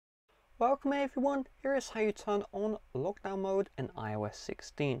Welcome everyone, here is how you turn on lockdown mode in iOS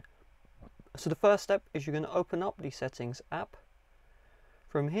 16. So the first step is you're going to open up the settings app.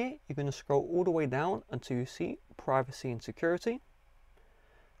 From here you're going to scroll all the way down until you see privacy and security.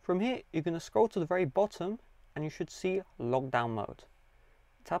 From here you're going to scroll to the very bottom and you should see lockdown mode.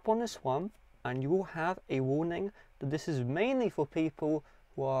 Tap on this one and you will have a warning that this is mainly for people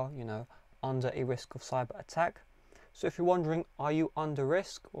who are, under a risk of cyber attack. So if you're wondering, are you under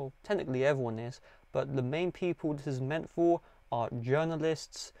risk? Well, technically everyone is, but the main people this is meant for are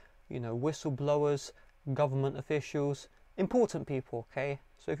journalists, whistleblowers, government officials, important people, okay?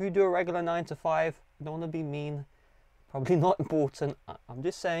 So if you do a regular 9 to 5, you don't want to be mean, probably not important. I'm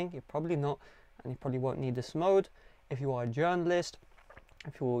just saying, you're probably not, and you probably won't need this mode. If you are a journalist,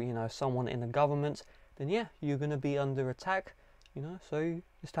 if you're, someone in the government, then yeah, you're going to be under attack, so you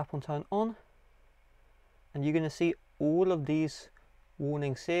just tap on turn on. And you're going to see all of these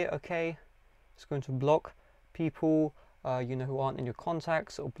warnings here, okay? It's going to block people, who aren't in your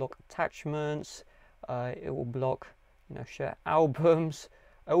contacts. It will block attachments. It will block, share albums.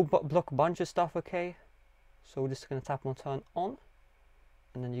 It will block a bunch of stuff, okay? So we're just going to tap on turn on.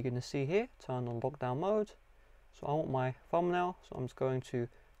 And then you're going to see here, turn on lockdown mode. So I want my thumbnail, so I'm just going to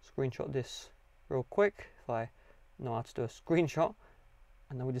screenshot this real quick if I know how to do a screenshot.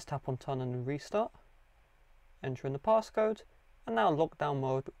 And then we just tap on turn on and restart. Enter in the passcode, and now lockdown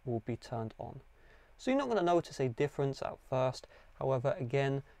mode will be turned on. So you're not going to notice a difference at first. However,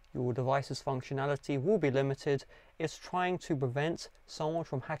 again, your device's functionality will be limited. It's trying to prevent someone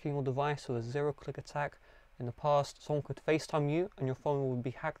from hacking your device with a zero-click attack. In the past, someone could FaceTime you and your phone would be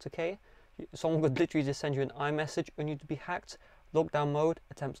hacked, okay? Someone could literally just send you an iMessage and you'd be hacked. Lockdown mode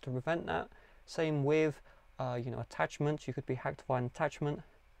attempts to prevent that. Same with, attachments. You could be hacked via an attachment.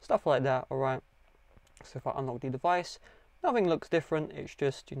 Stuff like that, alright? So if I unlock the device, nothing looks different, it's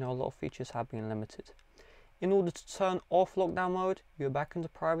just, a lot of features have been limited. In order to turn off lockdown mode, you're back into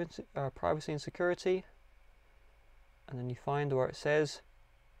privacy and security, and then you find where it says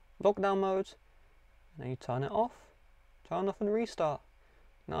lockdown mode, and then you turn it off and restart.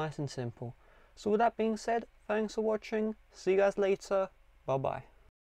 Nice and simple. So with that being said, thanks for watching, see you guys later, bye bye.